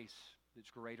that grace that's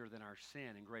greater than our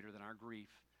sin and greater than our grief.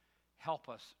 Help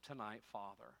us tonight,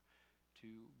 Father, to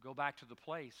go back to the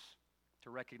place to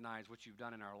recognize what you've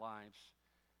done in our lives.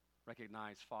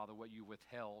 Recognize, Father, what you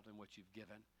withheld and what you've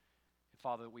given. And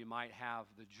Father, that we might have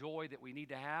the joy that we need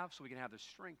to have so we can have the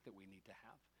strength that we need to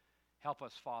have. Help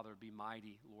us, Father, be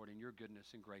mighty, Lord, in your goodness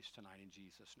and grace tonight in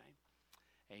Jesus' name.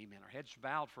 Amen. Our heads are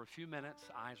bowed for a few minutes.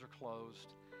 Eyes are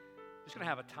closed. Just going to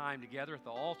have a time together at the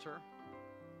altar.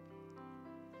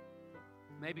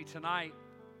 Maybe tonight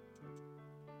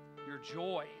your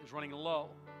joy is running low.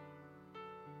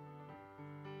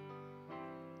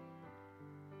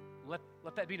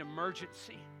 Let that be an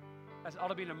emergency. That ought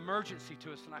to be an emergency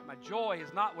to us tonight. My joy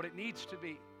is not what it needs to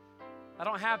be. I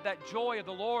don't have that joy of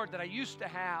the Lord that I used to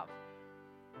have.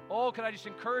 Oh, could I just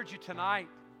encourage you tonight?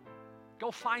 Go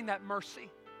find that mercy.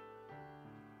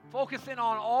 Focus in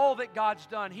on all that God's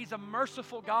done. He's a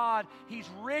merciful God. He's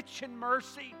rich in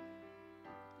mercy.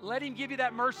 Let Him give you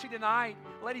that mercy tonight.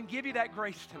 Let Him give you that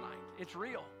grace tonight. It's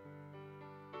real.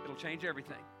 It'll change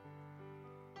everything.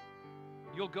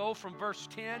 You'll go from verse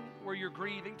 10, where you're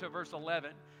grieving, to verse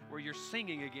 11, where you're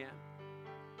singing again.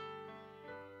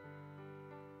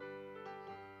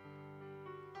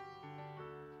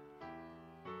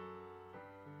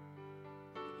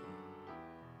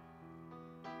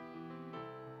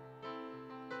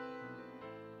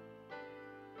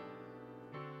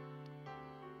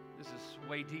 This is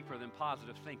way deeper than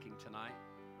positive thinking tonight.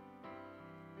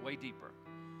 Way deeper.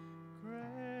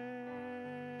 Grace.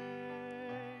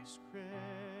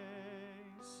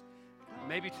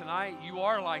 Maybe tonight you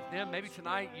are like them. Maybe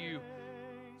tonight you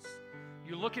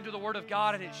look into the Word of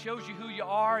God and it shows you who you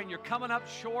are, and you're coming up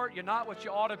short. You're not what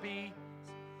you ought to be.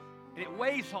 And it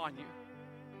weighs on you.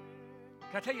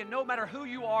 Can I tell you, no matter who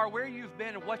you are, where you've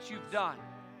been, and what you've done,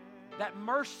 that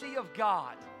mercy of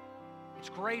God, it's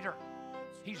greater.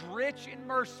 He's rich in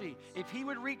mercy. If He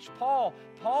would reach Paul,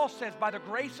 Paul says, by the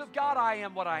grace of God, I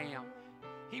am what I am.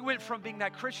 He went from being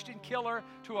that Christian killer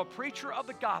to a preacher of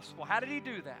the gospel. How did he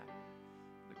do that?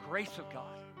 The grace of God.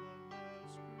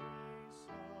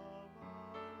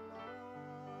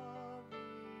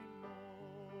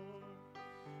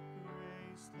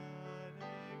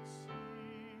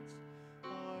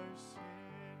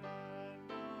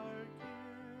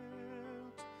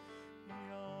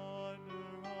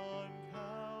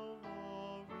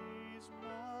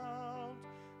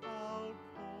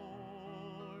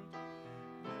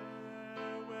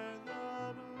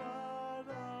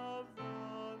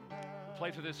 Play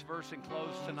through this verse and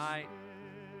close tonight.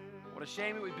 What a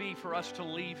shame it would be for us to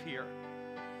leave here.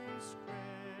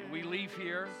 And we leave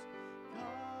here,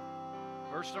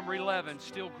 verse number 11,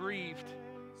 still grieved,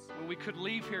 when we could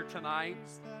leave here tonight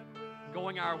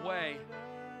going our way.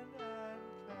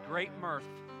 Great mirth,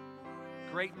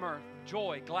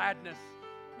 joy, gladness.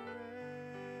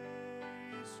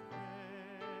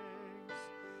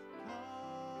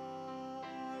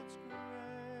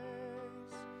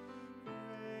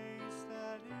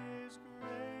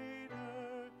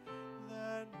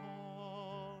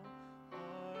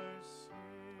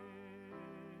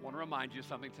 I want to remind you of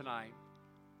something tonight.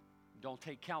 Don't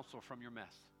take counsel from your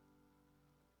mess.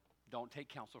 Don't take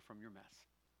counsel from your mess.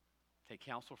 Take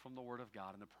counsel from the Word of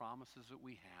God and the promises that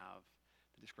we have,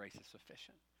 that His grace is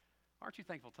sufficient. Aren't you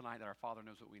thankful tonight that our Father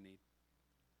knows what we need?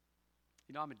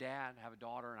 You know, I'm a dad, I have a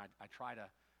daughter, and I try to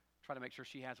make sure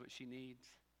she has what she needs.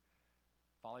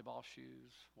 Volleyball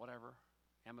shoes, whatever.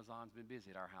 Amazon's been busy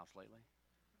at our house lately.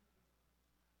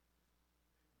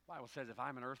 The Bible says if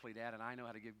I'm an earthly dad and I know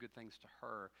how to give good things to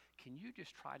her, can you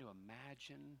just try to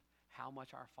imagine how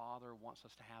much our Father wants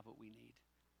us to have what we need?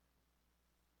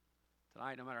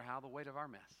 Tonight, no matter how the weight of our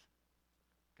mess,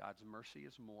 God's mercy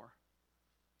is more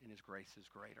and His grace is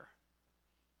greater.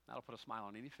 That'll put a smile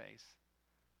on any face.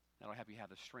 That'll help you have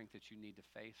the strength that you need to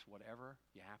face whatever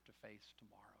you have to face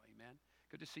tomorrow. Amen.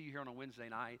 Good to see you here on a Wednesday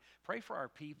night. Pray for our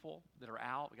people that are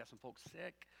out. We got some folks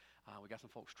sick. We got some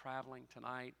folks traveling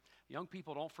tonight. Young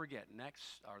people, don't forget,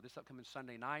 this upcoming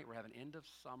Sunday night, we're having end of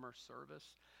summer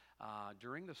service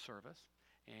during the service.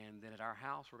 And then at our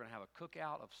house, we're going to have a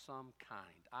cookout of some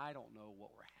kind. I don't know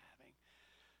what we're having.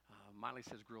 Miley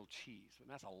says grilled cheese, but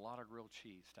that's a lot of grilled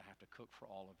cheese to have to cook for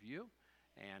all of you.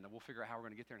 And we'll figure out how we're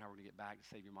going to get there and how we're going to get back to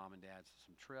save your mom and dad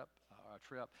some trip.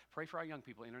 Pray for our young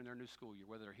people entering their new school year,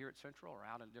 whether they're here at Central or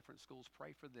out in different schools.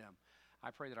 Pray for them. I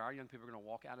pray that our young people are going to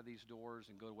walk out of these doors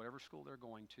and go to whatever school they're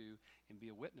going to and be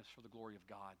a witness for the glory of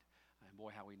God. And boy,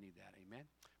 how we need that. Amen.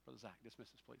 Brother Zach, dismiss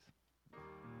us, please.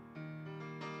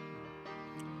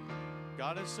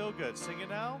 God is so good. Sing it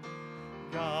now.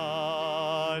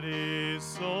 God is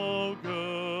so good.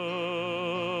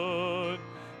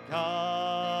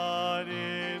 God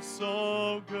is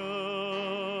so good.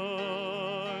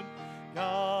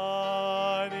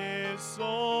 God is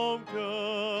so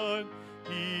good.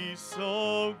 He's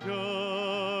so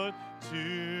good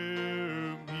to